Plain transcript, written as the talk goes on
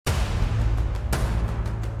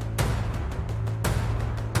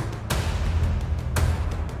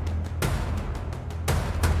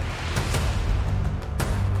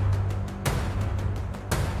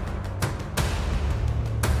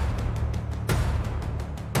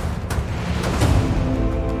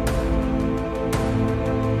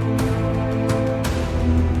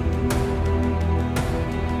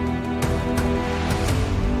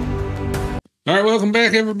welcome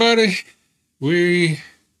back, everybody. We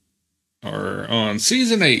are on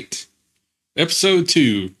season 8, episode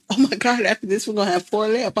 2. Oh my God! After this, we're gonna have 4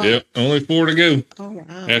 left. Huh? Yep, only 4 to go. Oh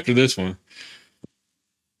wow! After this one,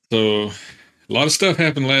 so a lot of stuff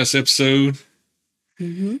happened last episode.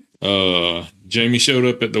 Jaime showed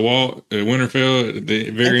up at the wall at Winterfell at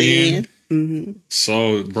the very end.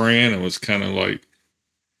 Saw Brienne and was kind of like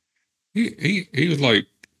he was like.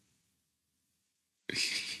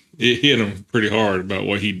 It hit him pretty hard about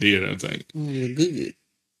what he did, I think. Good.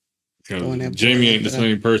 Jaime ain't the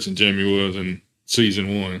same person Jaime was in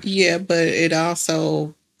season 1. Yeah, but it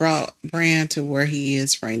also brought Brienne to where he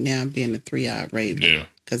is right now, being a 3-eyed raven. Yeah.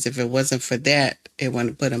 Because if it wasn't for that, it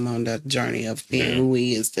wouldn't put him on the journey of being who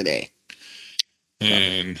he is today.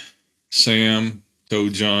 And Sam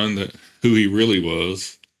told Jon that who he really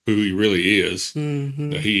was, who he really is,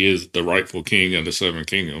 that he is the rightful king of the 7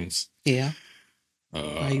 kingdoms. Yeah.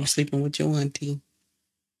 Are you sleeping with your auntie?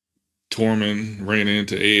 Tormund ran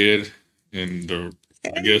into Ed and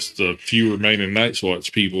I guess the few remaining Night's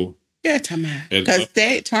Watch people. Yeah, because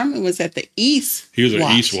Tormund was at the East. He was at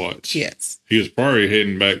East Watch. Yes. He was probably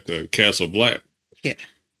heading back to Castle Black. Yeah.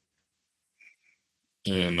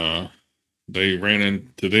 And they ran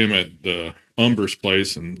into them at the Umber's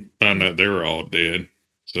place and found out they were all dead.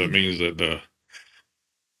 So it means that the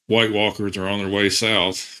White Walkers are on their way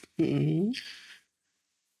south.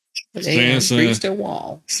 Sansa breached their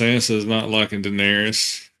wall. Sansa's not liking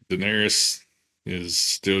Daenerys. Daenerys is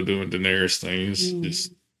still doing Daenerys things.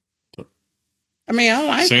 I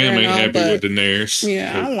like Sam her. ain't happy with Daenerys.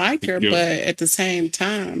 Yeah, I like her, but at the same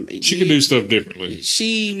time, she can do stuff differently.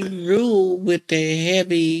 She ruled with a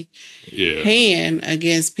heavy hand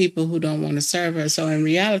against people who don't want to serve her. So in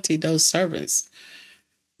reality, those servants,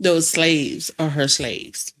 those slaves, are her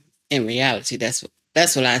slaves. In reality, that's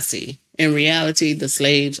what I see. In reality, the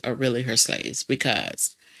slaves are really her slaves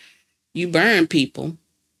because you burn people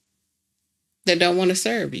that don't want to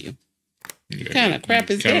serve you. Yeah, what kind of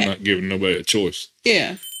crap is that? Kind of not giving nobody a choice.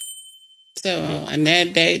 Yeah. So, and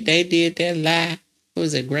that day they did that lie. It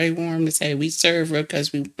was a Grey Worm to say we serve her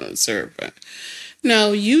because we want to serve her.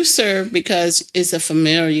 No, you serve because it's a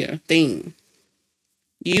familiar thing.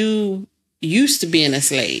 You used to being a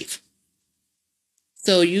slave.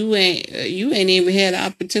 So you ain't even had the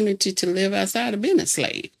opportunity to live outside of being a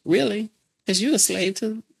slave, really, because you're a slave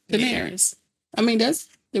to Daenerys. I mean, that's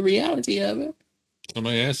the reality of it.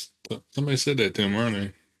 Somebody said that to him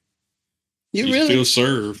earlier. You really still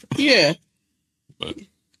serve. Yeah. But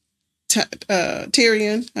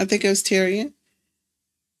Tyrion, I think it was Tyrion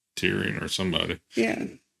or somebody. Yeah,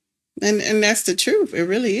 and that's the truth. It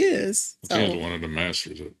really is. I think it was one of the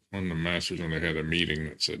masters when they had a meeting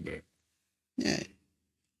that said that. Yeah.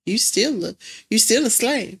 You still a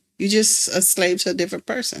slave. You just a slave to a different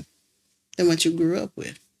person than what you grew up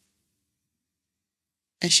with.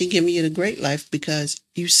 And she giving you the great life because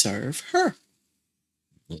you serve her.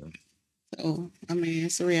 Yeah. So, I mean,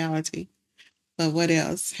 it's a reality. But what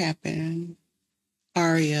else happened?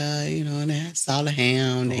 Arya, and I saw the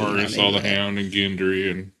Hound. Arya saw the Hound and Gendry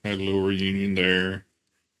and had a little reunion there.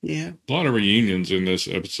 Yeah. A lot of reunions in this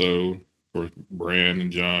episode where Bran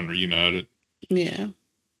and Jon reunited. Yeah.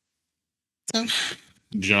 So,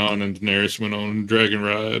 Jon and Daenerys went on a dragon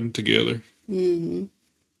ride together.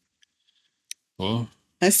 Well,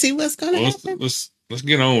 let's see what's going to happen. Let's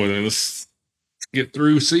get on with it. Let's get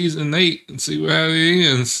through season 8 and see how it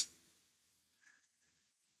ends.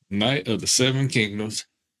 Night of the 7 Kingdoms.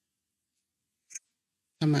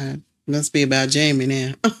 Come on. Must be about Jaime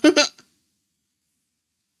now.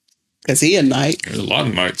 Because he a knight. There's a lot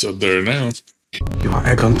of knights up there now. You are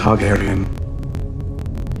Aegon Targaryen,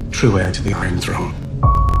 true heir to the Iron Throne.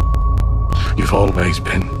 You've always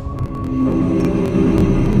been.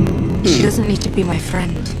 She doesn't need to be my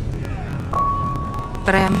friend.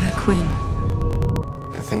 But I am her queen.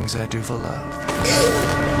 The things I do for love.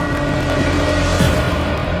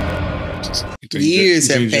 Years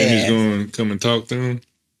have passed. Jaime's going to come and talk to him?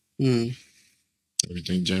 Or you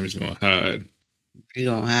think Jaime's going to hide? He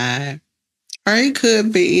going to hide. Or he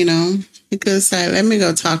could be, he could say, let me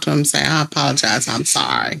go talk to him and say, I apologize, I'm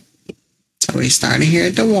sorry. So we started here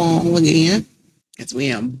at the wall again. Because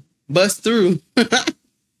we bust through.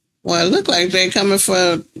 Well, it looked like they're coming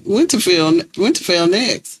for Winterfell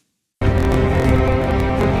next.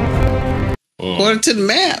 According to the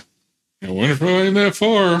map. Yeah, Winterfell ain't that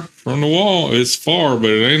far from the wall. It's far,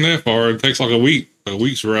 but it ain't that far. It takes like a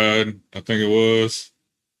week's ride, I think it was,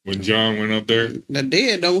 when Jon went up there. The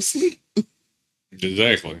dead don't sleep.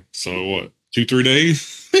 Exactly. So what, 2-3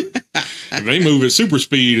 days? They move at super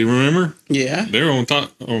speed, remember? Yeah. They're on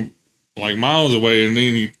top, like miles away, and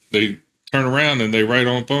then they turn around and they right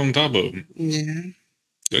on up on top of them. Yeah.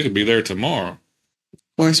 They could be there tomorrow. Of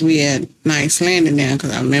course, we had Knight's Landing now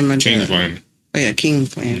because I remember King's Landing. Oh, yeah,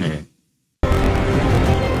 King's Landing. Yeah.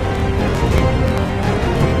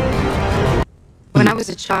 When I was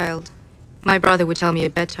a child, my brother would tell me a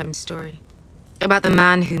bedtime story about the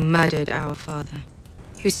man who murdered our father,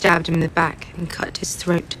 who stabbed him in the back and cut his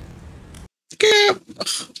throat. Girl,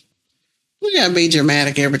 we gotta be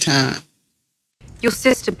dramatic every time. Your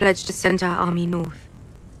sister pledged to send our army north.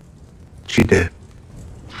 She did.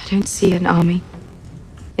 I don't see an army.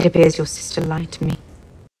 It appears your sister lied to me.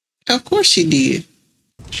 Of course she did.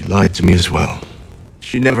 She lied to me as well.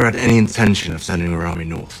 She never had any intention of sending her army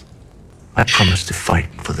north. I promised to fight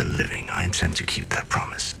for the living. I intend to keep that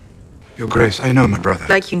promise. Your Grace, I know my brother.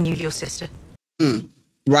 Like you knew your sister.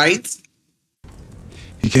 Right?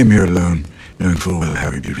 He came here alone, knowing full well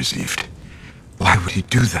how he'd be received. Why would he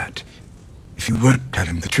do that if you weren't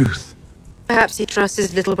telling the truth? Perhaps he trusts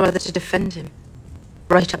his little brother to defend him,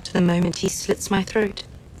 right up to the moment he slits my throat.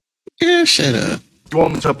 Girl, shut up. Do you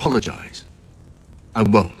want me to apologize? I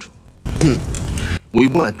won't. We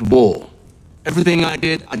were at war. Everything I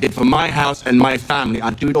did for my house and my family.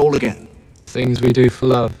 I'd do it all again. Things we do for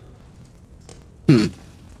love.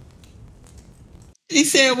 He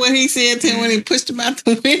said what he said to him when he pushed him out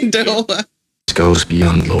the window. This goes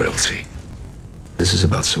beyond loyalty. This is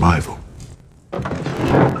about survival.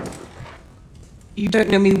 You don't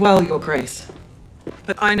know me well, Your Grace,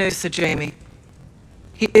 but I know Sir Jaime.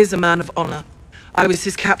 He is a man of honor. I was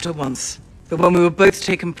his captor once, but when we were both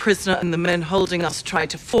taken prisoner and the men holding us tried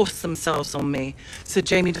to force themselves on me, Sir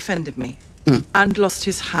Jaime defended me and lost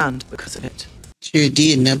his hand because of it. Sure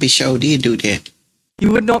did. Nubby sure did do that.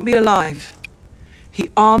 You would not be alive. He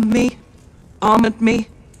armored me,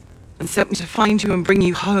 and sent me to find you and bring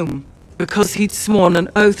you home because he'd sworn an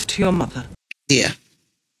oath to your mother. Yeah.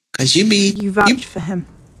 Because you vouched for him.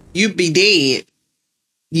 You'd be dead.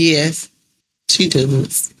 Yes, she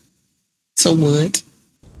does. So what?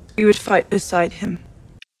 You would fight beside him.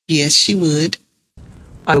 Yes, she would.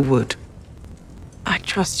 I would. I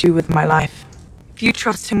trust you with my life. If you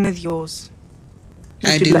trust him with yours, you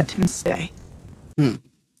I should do. let him stay.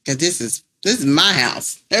 Because this is my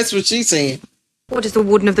house. That's what she's saying. What does the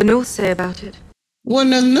Warden of the North say about it?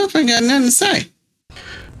 Wasn't enough. Ain't got nothing to say.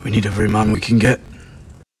 We need every man we can get.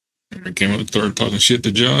 I came up and started talking shit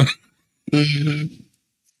to John.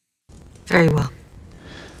 Very well.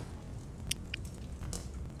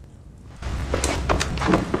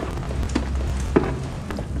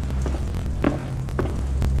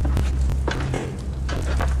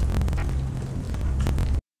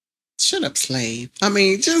 Shut up, slave. I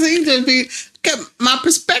mean, my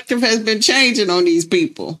perspective has been changing on these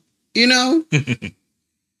people. You know?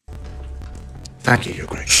 Thank you, Your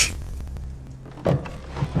Grace.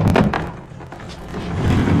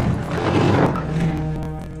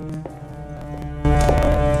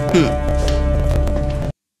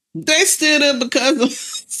 They stood up because of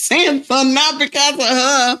Sansa, not because of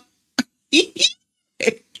her.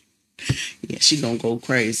 Yeah, she gonna go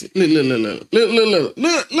crazy. Look.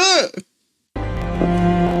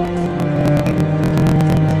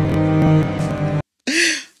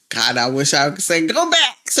 God, I wish I could say, go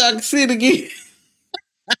back so I can see it again.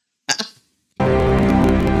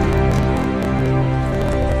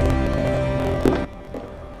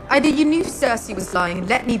 Either you knew Cersei was lying and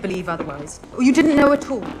let me believe otherwise, or you didn't know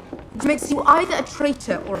at all, which makes you either a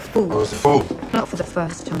traitor or a fool. I was a fool. Not for the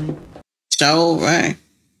first time. So, right.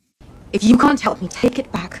 If you can't help me take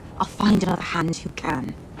it back, I'll find another hand who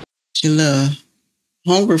can. She a little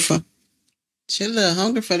hungry for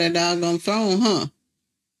that doggone throne, huh?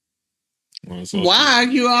 Well, Why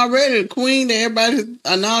are you already the queen that everybody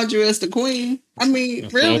acknowledge you as the queen? I mean,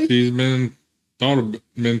 really? She's been told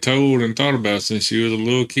and thought about since she was a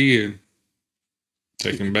little kid.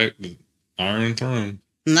 Taking back the Iron Throne.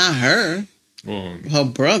 Not her. Well, Her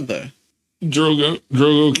brother.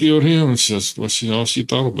 Drogo killed him. It's just all she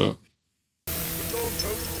thought about.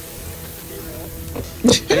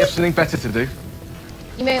 You have something better to do?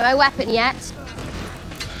 You made my weapon yet?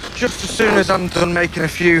 Just as soon as I'm done making a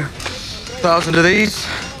few thousand of these.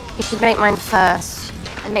 You should make mine first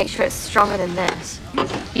and make sure it's stronger than this.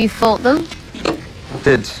 You fought them? I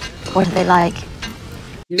did. What are they like?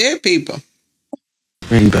 They're people.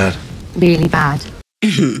 Really bad. Really bad.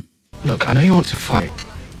 Look, I know you want to fight.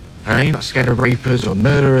 I know you're not scared of rapers or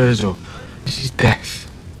murderers or... This is death.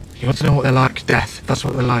 You want to know what they're like? Death. That's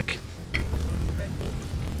what they're like.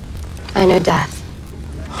 I know Death.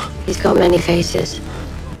 He's got many faces.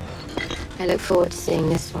 I look forward to seeing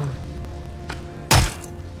this one.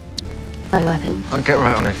 My weapon. I'll get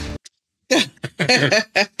right on it.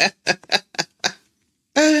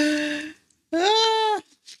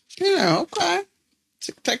 Yeah, okay.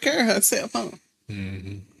 She can take care of herself, huh?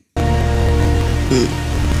 Mm-hmm.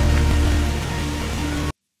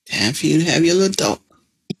 Time for you to have your little dog.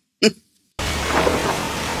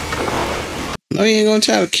 No, you ain't gonna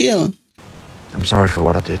try to kill him. I'm sorry for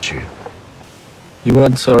what I did to you. You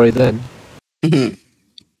weren't sorry then. Mm-hmm.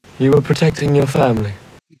 You were protecting your family.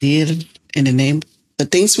 Did it in the name of the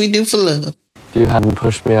things we do for love. If you hadn't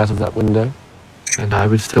pushed me out of that window, and I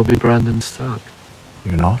would still be Brandon Stark.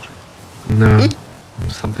 You're not? No, I'm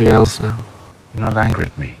something else now. You're not angry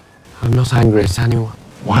at me. I'm not angry at anyone.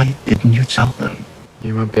 Why didn't you tell them?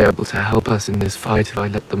 You won't be able to help us in this fight if I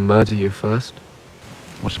let them murder you first.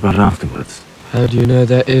 What about afterwards? How do you know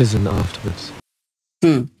there is an afterwards?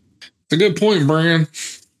 It's a good point, Brian.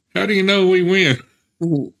 How do you know we win?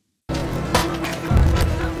 Ooh.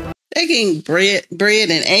 They getting bread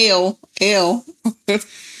and ale.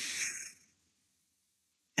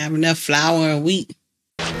 Have enough flour and wheat.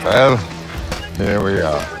 Well, here we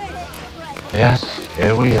are. Yes,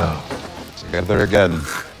 here we are. Together again.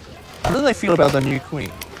 How do they feel about the new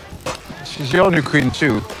queen? She's your new queen,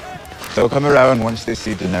 too. They'll come around once they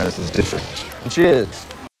see Daenerys is different. And she is.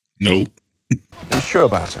 Nope. Are you sure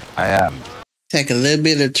about her? I am. Take a little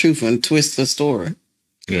bit of truth and twist the story.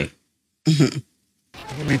 Yeah.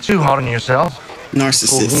 You'll be too hard on yourself.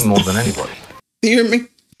 Narcissist. Fooled me more than anybody. You hear me?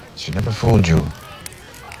 She never fooled you.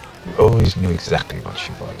 You always knew exactly what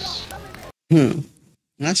she was.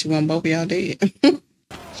 Now she want both of y'all dead.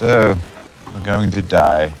 So, we're going to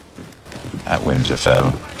die at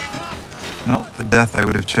Winterfell. Not the death I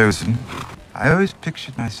would have chosen. I always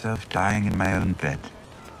pictured myself dying in my own bed.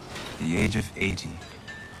 At the age of 80.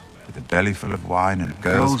 With a belly full of wine and a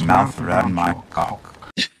girl's mouth around my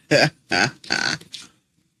cock.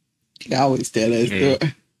 He always tell that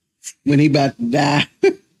story. When he about to die.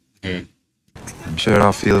 I'm sure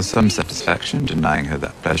I'll feel some satisfaction denying her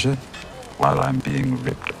that pleasure while I'm being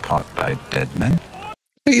ripped apart by dead men.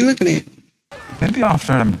 What are you looking at? Maybe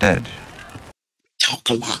after I'm dead. Talk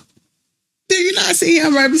a lot. Do you not see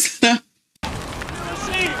him right beside him?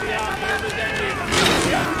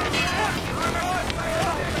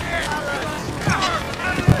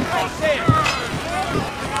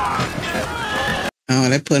 Oh,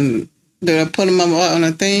 they put him on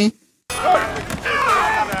a thing?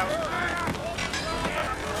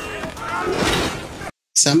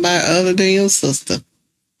 Somebody other than your sister.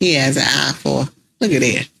 He has an eye for. Look at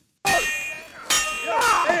that.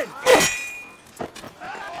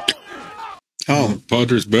 Oh.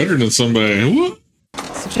 Podrick's better than somebody. What?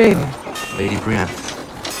 Sir Jaime. Lady Brienne.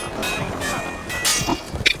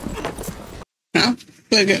 Huh?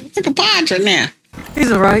 Look at Podrick now.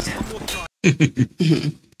 He's all right.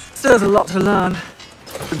 Still has a lot to learn.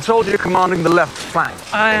 I've been told you're commanding the left flank.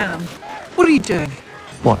 I am. What are you doing?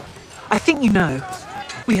 What? I think you know.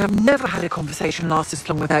 We have never had a conversation last this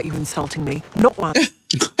long without you insulting me. Not once.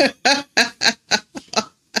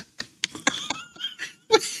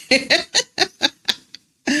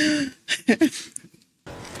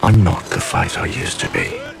 I'm not the fighter I used to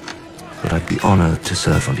be. But I'd be honored to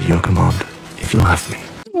serve under your command, if you'll have me.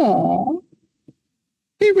 Aww.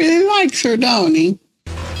 He really likes her, don't he?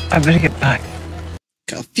 I better get back.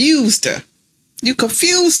 Confused her. You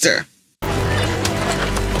confused her.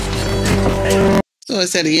 So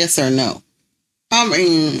is that a yes or no? I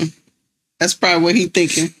mean, that's probably what he's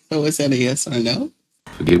thinking. So is that a yes or no?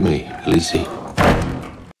 Forgive me, Lizzie.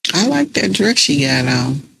 I like that dress she got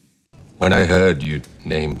on. When I heard you'd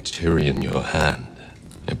named Tyrion your hand,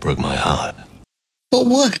 it broke my heart. But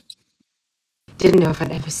what? Didn't know if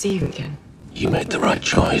I'd ever see you again. You made the right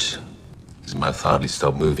choice. His mouth hardly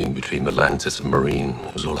stopped moving between Atlantis and Marine.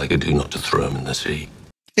 It was all I could do not to throw him in the sea.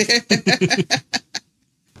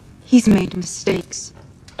 He's made mistakes.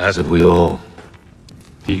 As have we all.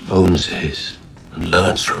 He owns his and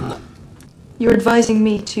learns from them. You're advising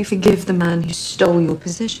me to forgive the man who stole your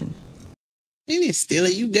position. He didn't steal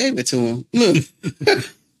it. You gave it to him. Look.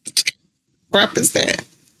 Crap is that?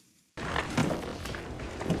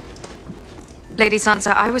 Lady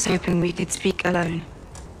Sansa, I was hoping we could speak alone.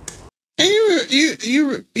 And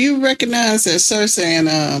you recognize that Cersei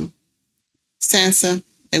and Sansa,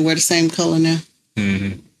 they wear the same color now?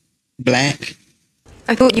 Mm-hmm. Black.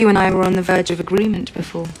 I thought you and I were on the verge of agreement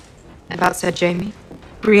before. About Sir Jaime.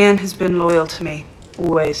 Brienne has been loyal to me,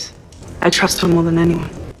 always. I trust her more than anyone.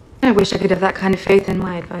 I wish I could have that kind of faith in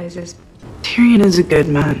my advisors. Tyrion is a good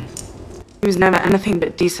man. He was never anything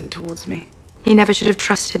but decent towards me. He never should have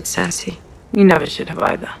trusted Cersei. You never should have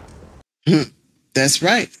either. That's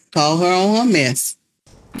right. Call her on her mess.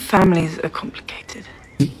 Families are complicated.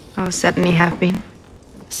 Oh, certainly have been.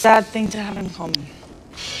 Sad thing to have in common.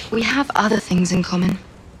 We have other things in common.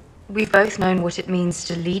 We've both known what it means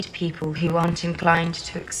to lead people who aren't inclined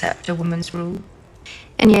to accept a woman's rule.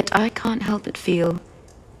 And yet I can't help but feel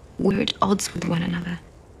we're at odds with one another.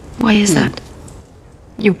 Why is that?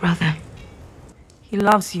 Your brother. He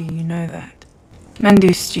loves you, you know that. Men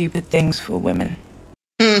do stupid things for women.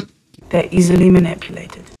 They're easily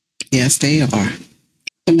manipulated. Yes, they are.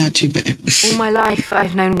 But not you, babe. All my life,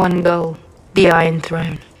 I've known one goal. The Iron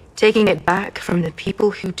Throne. Taking it back from the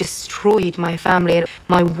people who destroyed my family. And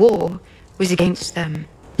my war was against them.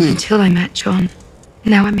 Until I met John.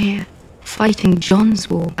 Now I'm here, fighting John's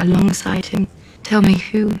war alongside him. Tell me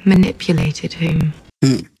who manipulated whom.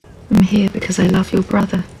 I'm here because I love your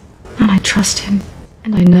brother. And I trust him.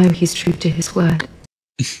 And I know he's true to his word.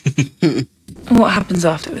 And what happens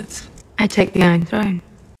afterwards? I take the Iron Throne.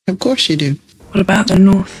 Of course you do. What about the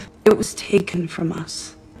North? It was taken from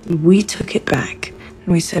us. And we took it back.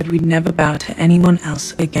 And we said we'd never bow to anyone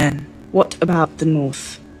else again. What about the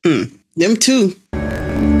North? Them too.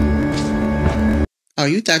 Oh,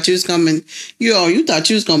 you thought you was gonna you thought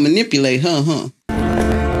you was gonna manipulate her, huh?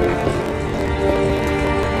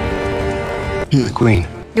 The Queen.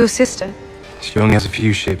 Your sister? She only has a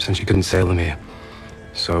few ships and she couldn't sail them here.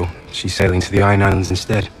 So she's sailing to the Iron Islands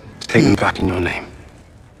instead. To take them back in your name.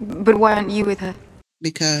 But why aren't you with her?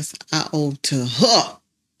 Because I owe to her.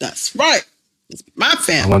 That's right. It's my I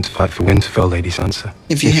family. want to fight for Winterfell, Lady Sansa.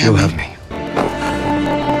 If you'll have me.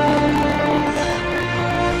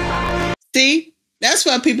 See? That's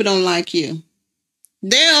why people don't like you.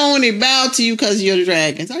 They only bow to you because you're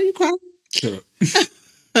dragons. Are you crying? Shut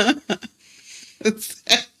up.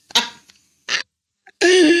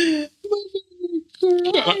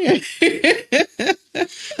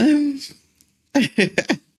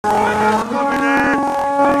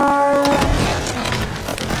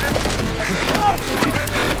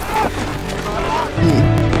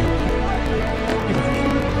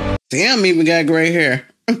 Sam even got gray hair.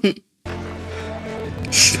 I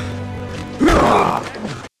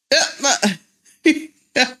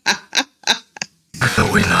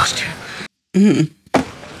thought we lost you.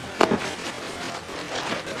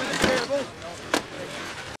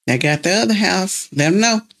 They got the other house. Let them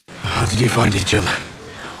know. How did you find each other?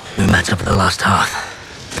 We met up at the last hearth.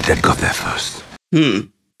 The dead got there first. The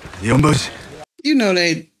Umbers? You know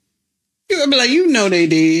they. You be like, you know they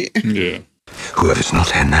did. Yeah. Whoever's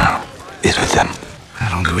not here now is with them.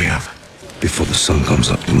 How long do we have? Before the sun comes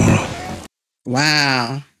up tomorrow.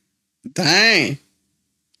 Wow. Dang.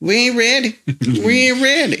 We ain't ready. We ain't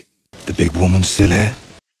ready. The big woman's still here?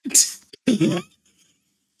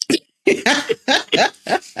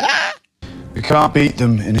 We can't beat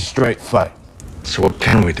them in a straight fight. So what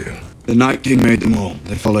can we do? The Night King made them all.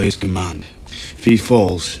 They follow his command. If he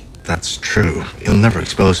falls... That's true. He'll never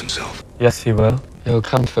expose himself. Yes, he will. He'll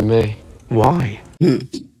come for me. Why? An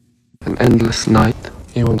endless night.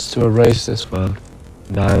 He wants to erase this world,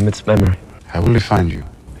 and I am its memory. How will he find you?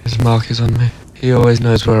 His mark is on me. He always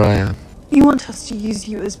knows where I am. You want us to use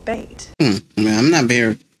you as bait? I'm not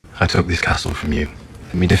very. I took this castle from you.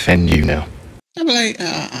 Let me defend you now. I'm like,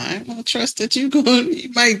 I don't trust that you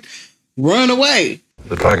might run away.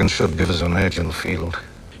 The dragons should give us an edge in the field.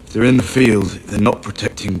 If they're in the field, they're not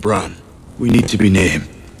protecting Bran. We need to be near him.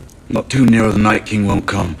 Not too near or the Night King won't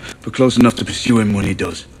come, but close enough to pursue him when he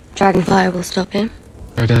does. Dragonfire will stop him.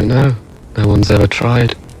 I don't know. No one's ever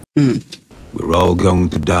tried. We're all going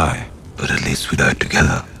to die, but at least we die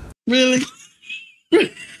together. Really?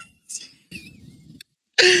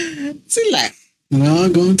 See, like, we're all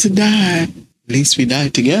going to die. At least we die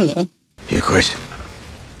together. Here, Chris.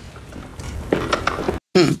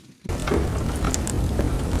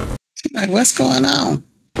 Like, what's going on?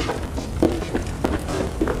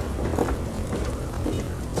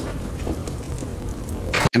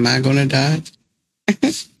 Am I gonna die?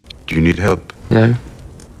 Do you need help? No.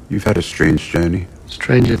 You've had a strange journey.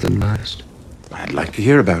 Stranger than most. I'd like to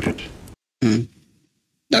hear about it.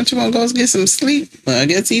 Don't you want to go get some sleep? Well, I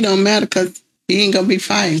guess he don't matter because he ain't gonna be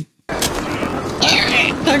fighting.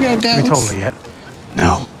 I go, guys. We told her yet?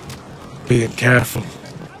 No. Be careful.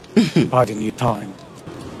 Biding your time.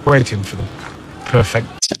 Waiting for the perfect.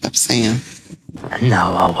 Shut up, Sam. And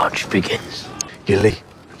now our watch begins. Gilly,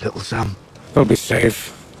 little Sam. They'll be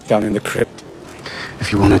safe down in the crypt.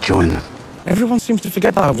 If you want to join them. Everyone seems to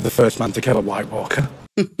forget I was the first man to kill a White Walker.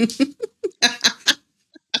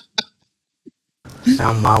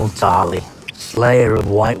 Sam Maltali, slayer of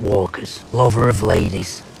White Walkers, lover of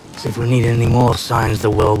ladies. As if we need any more signs the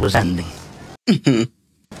world was ending.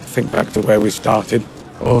 Think back to where we started.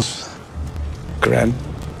 Us, Gren,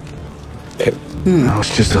 Pip. Now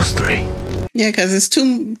it's just us three. Yeah, because it's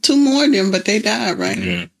two more of them, but they died, right?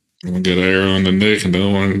 Yeah. One got an arrow in the neck, and the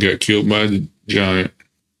other one got killed by the giant.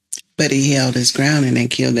 But he held his ground and then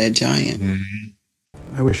killed that giant.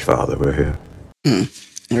 I wish Father were here.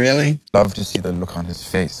 Really? Love to see the look on his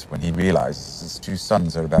face when he realizes his two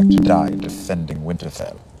sons are about to die defending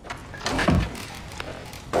Winterfell.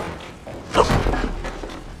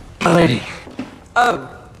 My lady. Oh,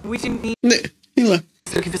 we didn't need...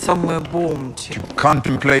 Looking for somewhere warm to...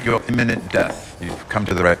 Contemplate your imminent death. You've come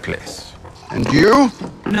to the right place. And you?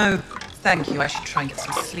 No, thank you. I should try and get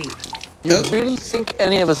some sleep. You really think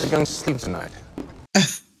any of us are going to sleep tonight?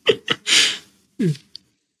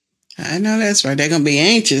 I know that's right. They're going to be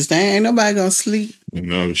anxious. They ain't nobody going to sleep.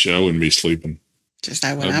 No, shit, I wouldn't be sleeping. Just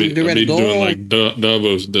like when I'd I'm be ready to go doing on. like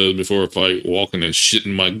Davos does before a fight, walking and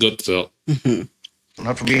shitting my guts out.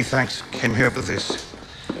 Not for me, thanks. Came here for this.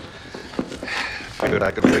 Figured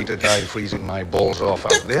I could wait to die freezing my balls off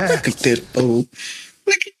out there. Look at this fool.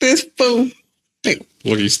 Look at this fool.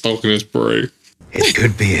 Look, he's stalking his prey. It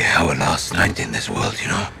could be our last night in this world, you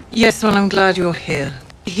know. Yes, well, I'm glad you're here.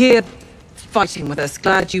 Here, fighting with us.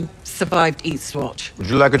 Glad you survived Eastwatch. Would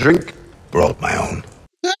you like a drink? Brought my own.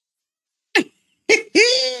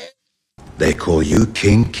 They call you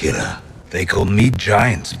King Killer. They call me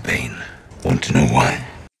Giant's Bane. Want to know why?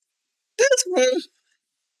 This fool.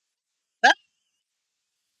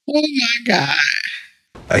 Oh my God.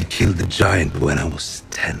 I killed the giant when I was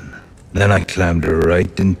 10. Then I climbed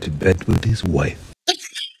right into bed with his wife.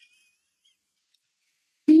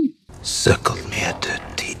 Circled me at her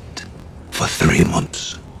teeth for 3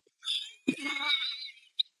 months.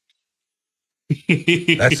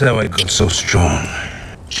 That's how I got so strong.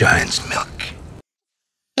 Giant's milk.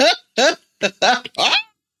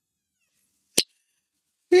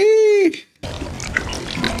 He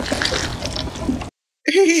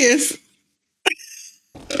is.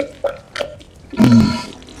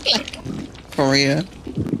 For real.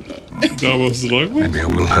 Davos is like, what? Maybe I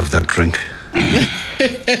will have that drink.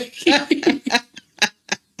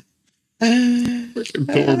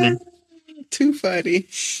 Too funny.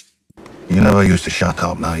 You never used to shut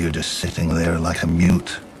up. Now you're just sitting there like a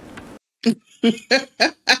mute.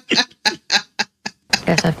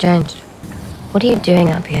 Guess I've changed. What are you doing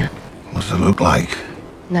up here? What's it look like?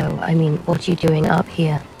 No, I mean, what are you doing up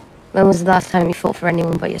here? When was the last time you fought for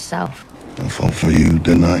anyone but yourself? I fought for you,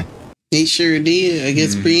 didn't I? He sure did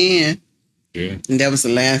against Brienne. Yeah. And that was the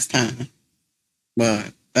last time. Well,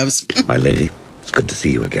 that was... My lady, it's good to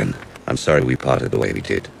see you again. I'm sorry we parted the way we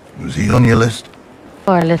did. Was he on your list?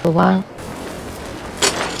 For a little while.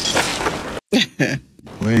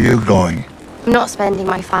 Where are you going? I'm not spending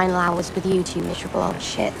my final hours with you two miserable old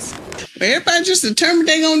shits. Everybody just determined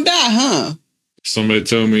they gonna die, huh? Somebody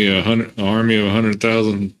told me an army of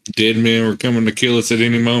 100,000 dead men were coming to kill us at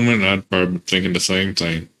any moment. I'd probably be thinking the same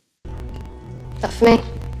thing. That for me?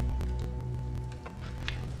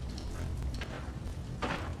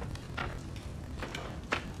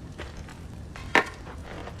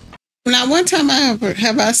 Now, one time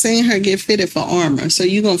have I seen her get fitted for armor. So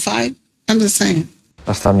you gonna fight? I'm just saying.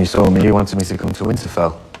 Last time you saw me, you wanted me to come to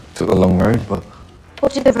Winterfell. Took the long road, but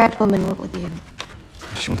What did the Red Woman want with you?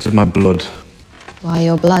 she wanted my blood. Why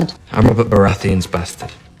your blood? I'm Robert Baratheon's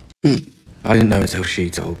bastard. I didn't know until she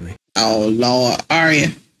told me. Oh, Lord. Arya.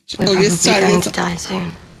 We're Oh, probably you're sorry. going to die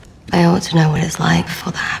soon. I ought to know what it's like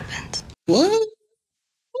before that happens. What?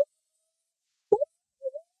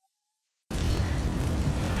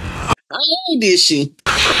 How old is she?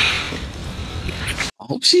 I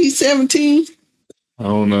hope she's 17. I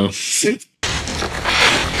don't know. I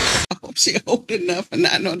hope she's old enough and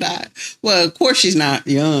not no die. Well, of course she's not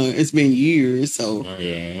young. It's been years, so. Oh,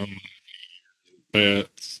 yeah. Bad.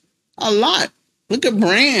 A lot. Look at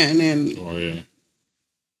Brienne and. Oh, yeah.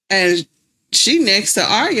 And she next to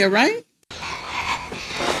Arya, right?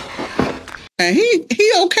 And he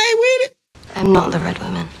okay with it? I'm not the Red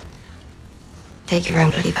Woman. Take your own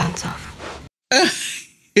bloody pants off.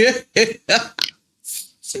 She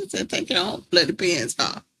said, take your own bloody pants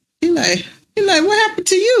off. He like, what happened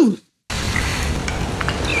to you?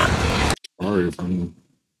 Sorry from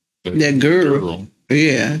that girl.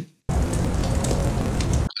 Yeah.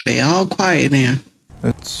 They all quiet now.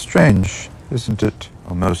 It's strange, isn't it?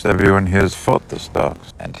 Almost everyone here's fought the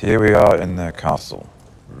Starks, and here we are in their castle,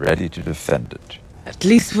 ready to defend it. At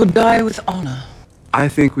least we'll die with honor. I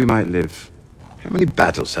think we might live. How many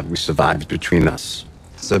battles have we survived between us?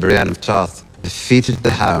 Sir Brienne of Tarth defeated the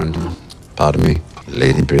Hound. Pardon me,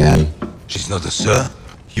 Lady Brienne. She's not a sir.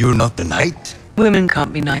 You're not the knight. Women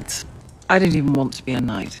can't be knights. I didn't even want to be a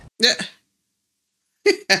knight.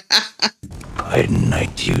 I'd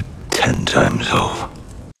knight you 10 times over.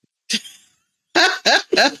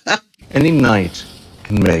 Any knight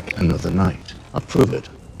can make another knight. I'll prove it.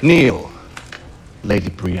 Kneel, Lady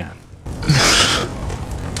Brienne. Do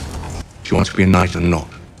you want to be a knight or not?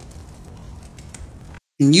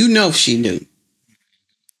 And you know she do.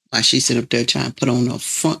 Why she sit up there trying to put on her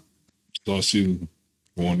front. Thought she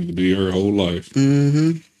wanted to be her whole life.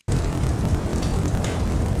 Mm-hmm.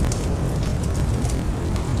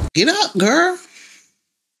 Get up, girl.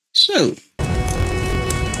 Shoot.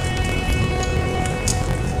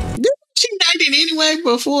 Didn't she knighted anyway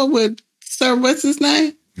before with Sir what's his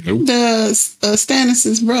name? Nope. The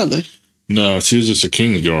Stannis' brother. No, she was just a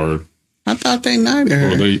Kingsguard. I thought they knighted her.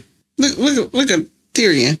 Well, Look at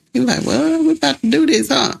Tyrion. He was like, well, we're about to do this,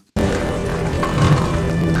 huh?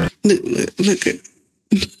 Look at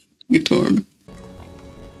Tormund.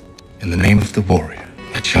 In the name of the warrior,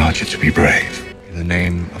 I charge you to be brave. In the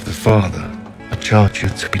name of the father, I charge you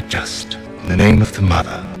to be just. In the name of the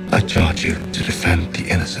mother, I charge you to defend the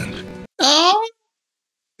innocent. Oh,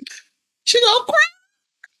 she gonna cry.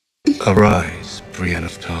 Arise, Brienne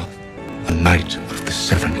of Tarth, a knight of the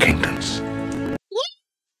Seven Kingdoms.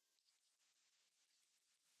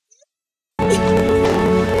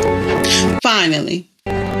 Finally.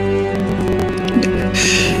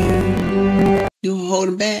 You gonna hold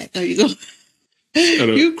him back? Or you gonna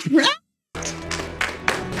you cry?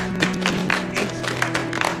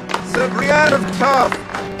 Sir Brienne of Tarth,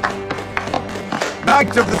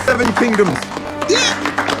 Knight of the Seven Kingdoms.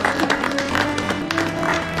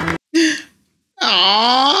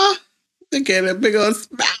 Aww. Look at that big old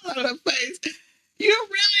smile on her face. You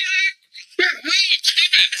really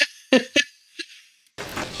are.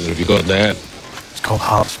 So have you got that? It's called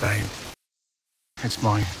Heartsbane. It's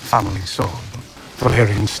my family sword.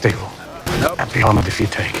 Valyrian steel. I'd be honored if you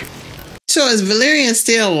take it. So is Valyrian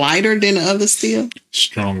steel lighter than the other steel?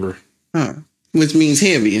 Stronger. Huh. Which means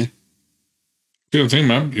heavier. Yeah, I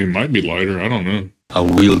think it might be lighter. I don't know. I'll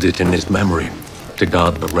wield it in his memory to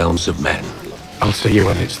guard the realms of men. I'll see you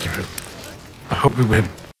when it's through. I hope we win.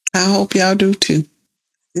 I hope y'all do too.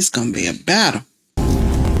 It's gonna be a battle.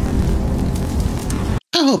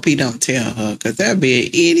 I hope he don't tell her, because that'd be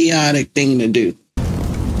an idiotic thing to do.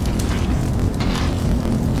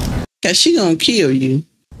 Because she gonna kill you.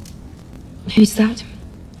 Who's that?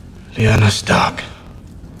 Lyanna Stark.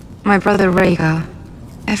 My brother Rhaegar.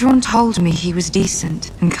 Everyone told me he was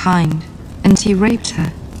decent and kind, and he raped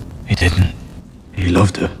her. He didn't. He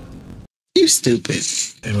loved her. You stupid.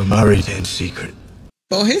 They were married in secret.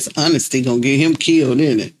 Well, his honesty gonna get him killed,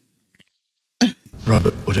 isn't it?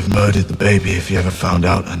 Robert would have murdered the baby if he ever found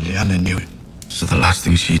out, and Lyanna knew it. So the last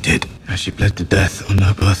thing she did, as she bled to death on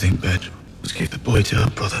her birthing bed, was give the boy to her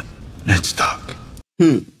brother, Ned Stark,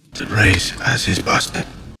 to raise as his bastard.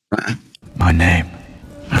 Right. My name,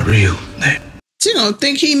 my real name. She gonna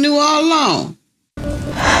think he knew all along.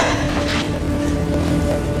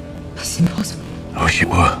 That's impossible. Oh, she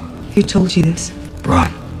were. Who told you this?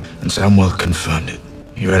 Bran and Samuel confirmed it.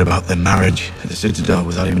 He read about their marriage at the Citadel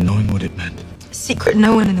without even knowing what it meant. A secret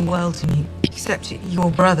no one in the world knew, except your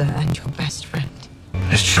brother and your best friend.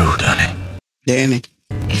 It's true, Danny. Danny.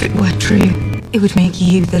 If it were true, it would make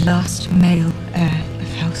you the last male heir of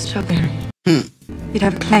House Targaryen. You'd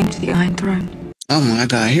have a claim to the Iron Throne. Oh my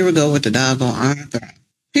God, here we go with the doggone Iron Throne.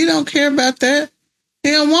 He don't care about that.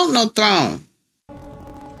 He don't want no throne.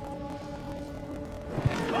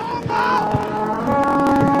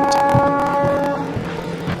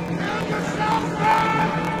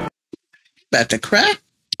 About to cry?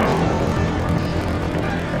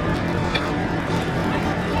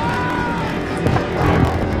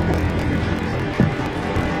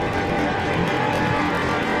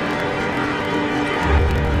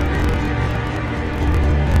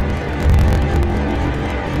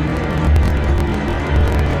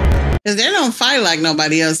 Because they don't fight like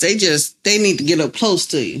nobody else. They need to get up close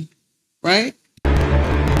to you. Right?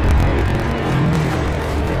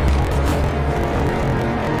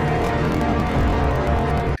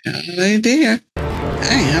 They there.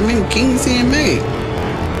 Dang, how many kings he made?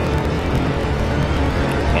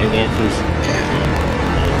 White Walkers.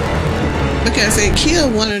 Because they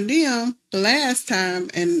killed one of them the last time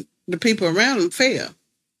and the people around them fell.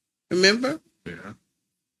 Remember? Yeah.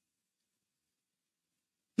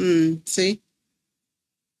 See?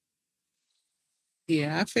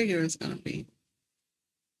 Yeah, I figure it's going to be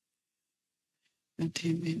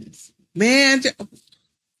 10 minutes. Man,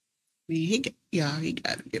 he got to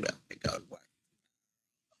get up and go to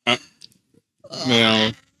work.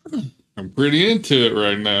 Now, I'm pretty into it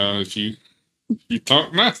right now. If you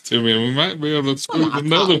talk nice to me, we might be able to squeeze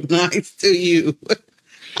another. Nice to you.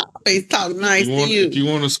 I always talk nice to you. If you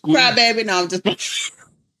want to squeeze. Cry, baby. No, I'm just.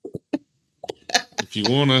 If you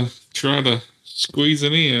want to try to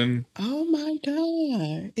squeezing in. Oh my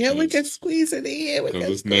God. Yeah, we can squeeze it in. We So can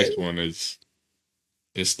this next one is,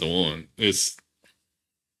 it's the one. It's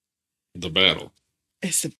the battle.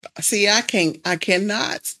 See, I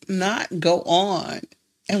cannot not go on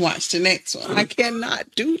and watch the next one. I cannot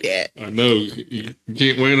do that. I know. You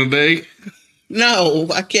can't wait a day? No,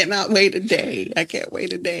 I cannot wait a day. I can't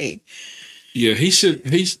wait a day. Yeah,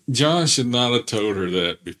 John should not have told her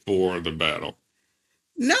that before the battle.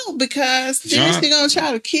 No, because then she gonna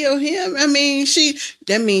try to kill him. I mean,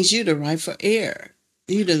 that means you the rightful heir.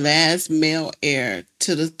 You the last male heir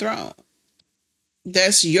to the throne.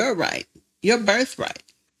 That's your right. Your birthright.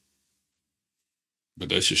 But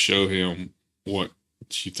that should show him what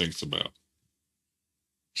she thinks about.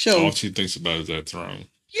 All she thinks about is that throne.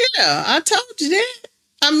 Yeah, I told you that.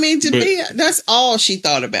 I mean, that's all she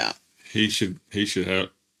thought about. He should have.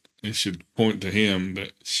 It should point to him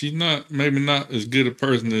that she's maybe not as good a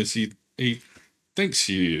person as he thinks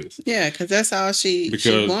she is. Yeah, because that's all she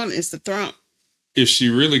wants is the throne. If she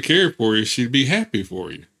really cared for you, she'd be happy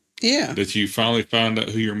for you. Yeah. That you finally found out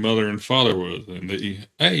who your mother and father was, and that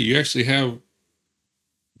you actually have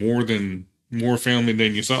more family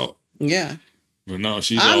than you thought. Yeah. But no,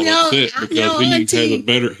 she's all upset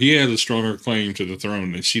because he has a stronger claim to the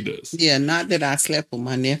throne than she does. Yeah, not that I slept with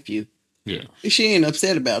my nephew. Yeah. She ain't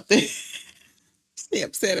upset about that. She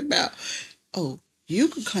upset about, you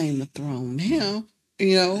could claim the throne now,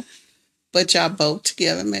 but y'all both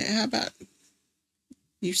together, man. How about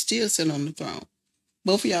you still sit on the throne?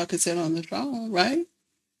 Both of y'all can sit on the throne, right?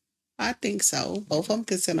 I think so. Both of them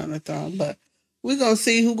can sit on the throne, but we're going to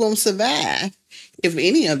see who's going to survive. If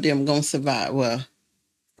any of them going to survive. Well,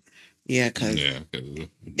 yeah, because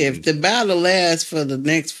if the battle lasts for the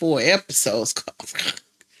next 4 episodes,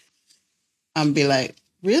 I'm be like,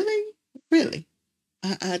 really? Really?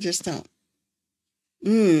 I just don't.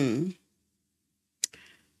 And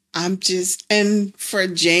for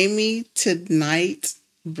Jaime tonight,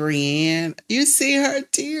 Brienne, you see her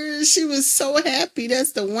tears. She was so happy.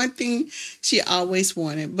 That's the one thing she always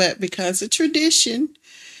wanted. But because of tradition,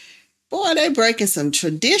 boy, they breaking some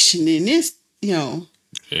tradition in this, Yeah.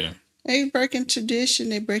 They breaking tradition.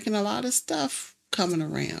 They breaking a lot of stuff coming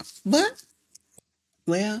around. But,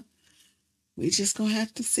 well, we just going to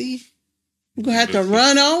have to see. We're going to have to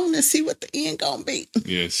run on and see what the end going to be.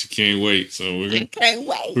 Yes, she can't wait. So can't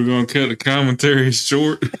wait. We're going to cut the commentary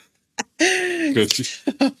short. Because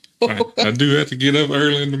I do have to get up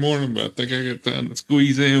early in the morning, but I think I got time to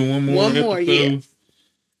squeeze in one more episode. Yeah.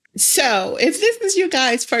 So, if this is your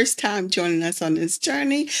guys' first time joining us on this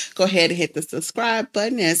journey, go ahead and hit the subscribe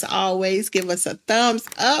button. As always, give us a thumbs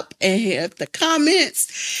up and hit the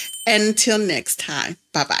comments. And until next time,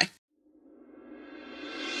 bye-bye.